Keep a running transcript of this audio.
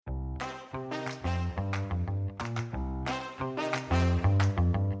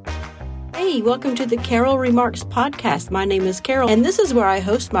Hey, welcome to the Carol Remarks podcast. My name is Carol, and this is where I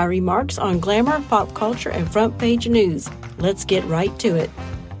host my remarks on glamour, pop culture, and front page news. Let's get right to it.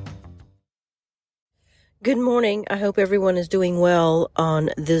 Good morning. I hope everyone is doing well on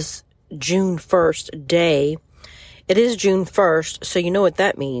this June 1st day. It is June 1st, so you know what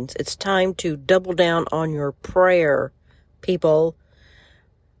that means. It's time to double down on your prayer, people.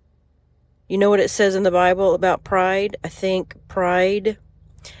 You know what it says in the Bible about pride? I think pride.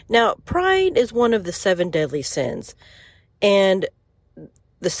 Now, pride is one of the 7 deadly sins, and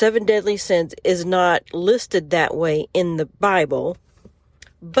the 7 deadly sins is not listed that way in the Bible,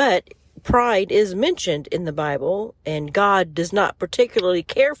 but pride is mentioned in the Bible, and God does not particularly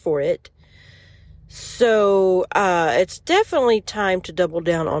care for it. So, it's definitely time to double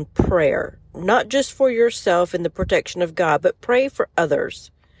down on prayer, not just for yourself and the protection of God, but pray for others.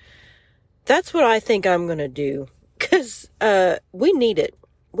 That's what I think I'm going to do, because we need it.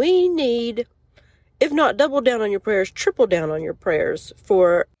 We need, if not double down on your prayers, triple down on your prayers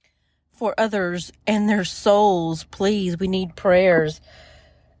for others and their souls. Please, we need prayers.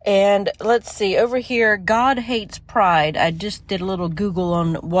 And let's see, over here, God hates pride. I just did a little Google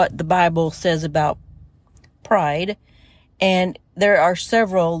on what the Bible says about pride. And there are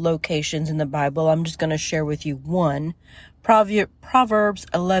several locations in the Bible. I'm just going to share with you one. Proverbs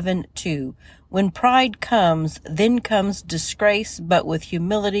 11:2. When pride comes, then comes disgrace, but with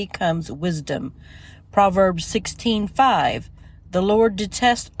humility comes wisdom. Proverbs 16:5. The Lord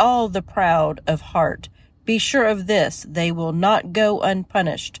detests all the proud of heart. Be sure of this, they will not go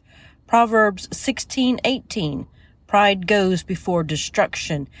unpunished. Proverbs 16:18. Pride goes before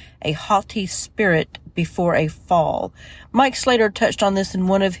destruction, a haughty spirit before a fall. Mike Slater touched on this in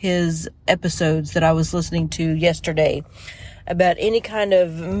one of his episodes that I was listening to yesterday about any kind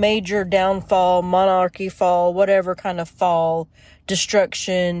of major downfall, monarchy fall, whatever kind of fall,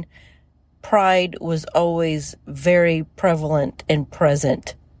 destruction. Pride was always very prevalent and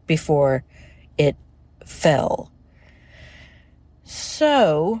present before it fell.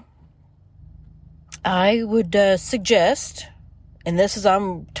 So, I would suggest, and this is,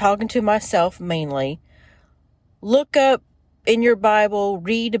 I'm talking to myself mainly, look up in your Bible,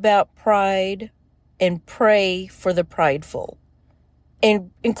 read about pride, and pray for the prideful,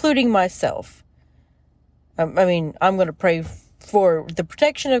 and including myself. I'm going to pray for the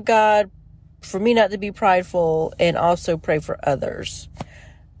protection of God, for me not to be prideful, and also pray for others.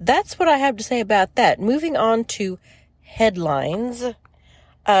 That's what I have to say about that. Moving on to headlines.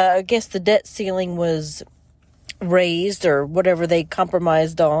 I guess the debt ceiling was raised, or whatever they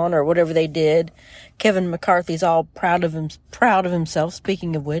compromised on, or whatever they did. Kevin McCarthy's all proud of himself.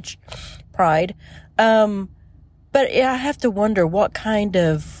 Speaking of which, pride. But I have to wonder, what kind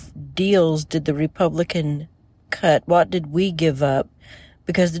of deals did the Republican cut? What did we give up?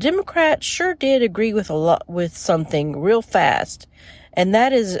 Because the Democrats sure did agree with something real fast. And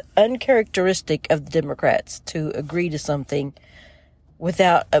that is uncharacteristic of the Democrats, to agree to something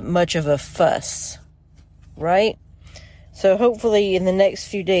without much of a fuss. Right? So hopefully in the next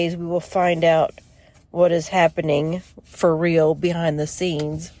few days we will find out what is happening for real behind the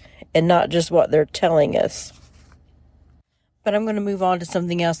scenes, and not just what they're telling us. But I'm going to move on to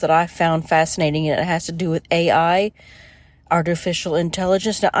something else that I found fascinating, and it has to do with AI, artificial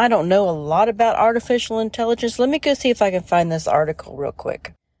intelligence. Now, I don't know a lot about artificial intelligence. Let me go see if I can find this article real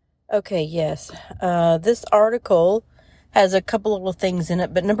quick. Okay, yes. This article has a couple of little things in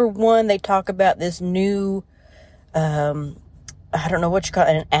it, but number one, they talk about this new, I don't know what you call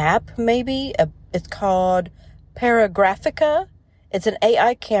it, an app maybe? It's called Paragraphica. It's an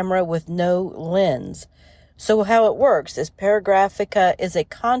AI camera with no lens. So how it works is Paragraphica is a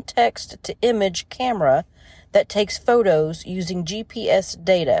context-to-image camera that takes photos using GPS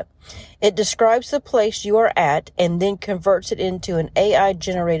data. It describes the place you are at and then converts it into an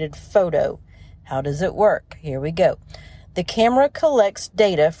AI-generated photo. How does it work? Here we go. The camera collects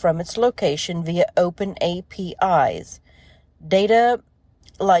data from its location via open APIs. Data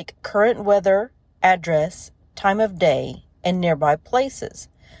like current weather, address, time of day, and nearby places.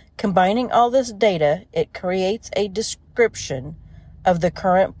 Combining all this data, it creates a description of the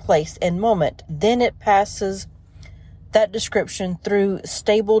current place and moment. Then it passes that description through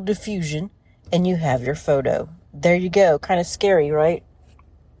Stable Diffusion, and you have your photo. There you go. Kind of scary, right?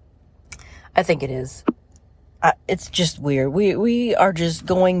 I think it is. It's just weird. We are just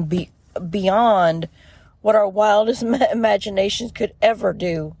going beyond what our wildest imaginations could ever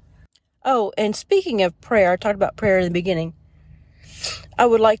do. Oh, and speaking of prayer, I talked about prayer in the beginning. I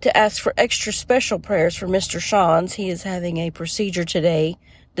would like to ask for extra special prayers for Mr. Shawns. He is having a procedure today.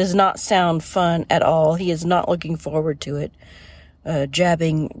 Does not sound fun at all. He is not looking forward to it.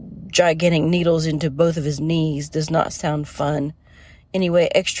 Jabbing gigantic needles into both of his knees does not sound fun. Anyway,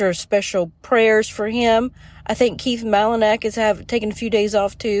 extra special prayers for him. I think Keith Malinak is taking a few days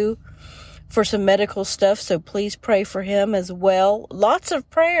off too for some medical stuff, so please pray for him as well. Lots of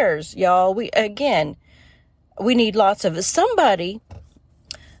prayers, y'all. We need lots of it. Somebody,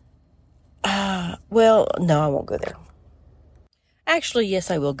 well, no, I won't go there. Actually, yes,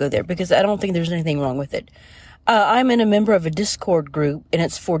 I will go there because I don't think there's anything wrong with it. I'm a member of a Discord group, and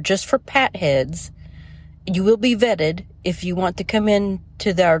it's just for pat heads. You will be vetted if you want to come in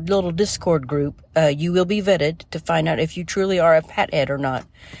to our little Discord group. You will be vetted to find out if you truly are a pat head or not.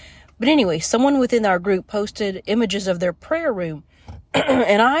 But anyway, someone within our group posted images of their prayer room,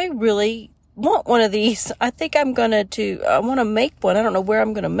 and I really want one of these. I think I want to make one. I don't know where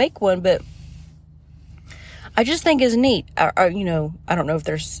I'm going to make one, but I just think it's neat. I don't know if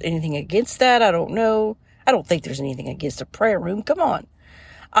there's anything against that. I don't know. I don't think there's anything against a prayer room. Come on.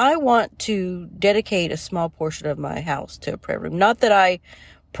 I want to dedicate a small portion of my house to a prayer room. Not that I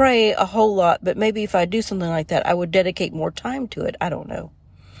pray a whole lot, but maybe if I do something like that, I would dedicate more time to it. I don't know.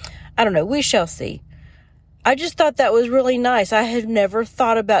 We shall see. I just thought that was really nice. I had never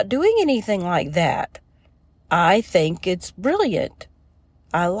thought about doing anything like that. I think it's brilliant.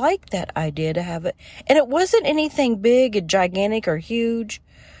 I like that idea to have it. And it wasn't anything big and gigantic or huge.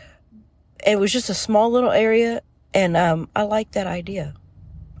 It was just a small little area. And I like that idea.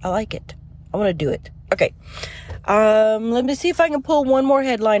 I like it. I want to do it. Okay. Let me see if I can pull one more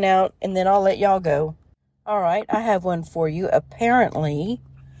headline out, and then I'll let y'all go. All right. I have one for you. Apparently,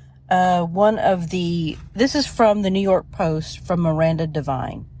 this is from the New York Post from Miranda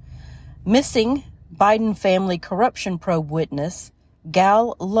Devine. Missing Biden family corruption probe witness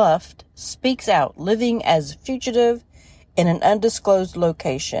Gal Luft speaks out, living as fugitive in an undisclosed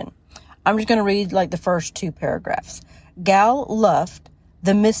location. I'm just going to read the first two paragraphs. Gal Luft,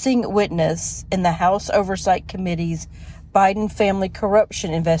 the missing witness in the House Oversight Committee's Biden family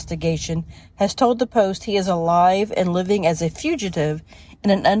corruption investigation, has told the Post he is alive and living as a fugitive in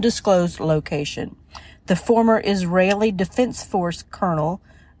an undisclosed location. The former Israeli Defense Force colonel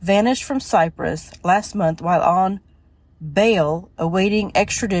vanished from Cyprus last month while on bail awaiting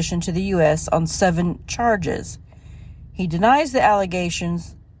extradition to the U.S. on 7 charges. He denies the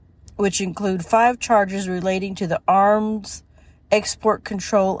allegations, which include 5 charges relating to the Arms Export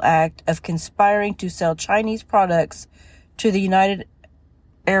Control Act of conspiring to sell Chinese products to the United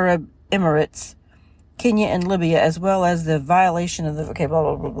Arab Emirates, Kenya, and Libya, as well as the violation of the... Okay,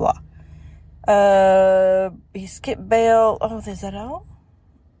 blah, blah, blah, blah. He skipped bail. Oh, is that all?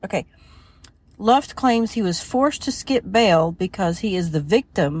 Okay. Luft claims he was forced to skip bail because he is the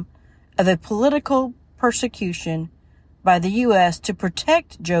victim of a political persecution by the U.S. to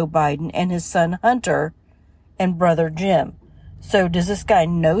protect Joe Biden and his son Hunter and brother Jim. So does this guy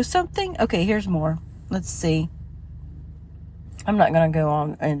know something? Okay, here's more. Let's see. I'm not going to go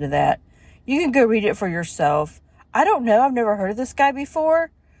on into that. You can go read it for yourself. I don't know. I've never heard of this guy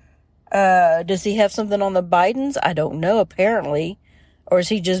before. Does he have something on the Bidens? I don't know, apparently. Or is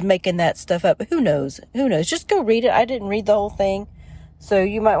he just making that stuff up? Who knows? Just go read it. I didn't read the whole thing. So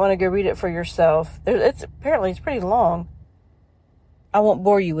you might want to go read it for yourself. It's pretty long. I won't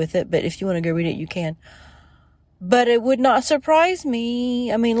bore you with it, but if you want to go read it, you can. But it would not surprise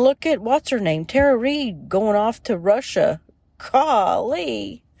me. I mean, look at, what's her name? Tara Reid going off to Russia.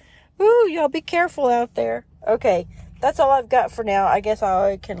 Golly. Ooh, y'all be careful out there. Okay, that's all I've got for now. I guess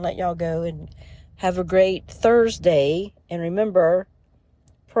I can let y'all go and have a great Thursday. And remember,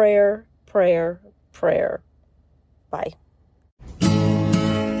 prayer, prayer, prayer. Bye.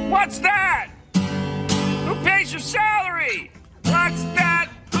 What's that? Who pays your salary? What's that?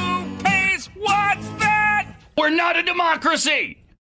 Who pays? What's that? We're not a democracy!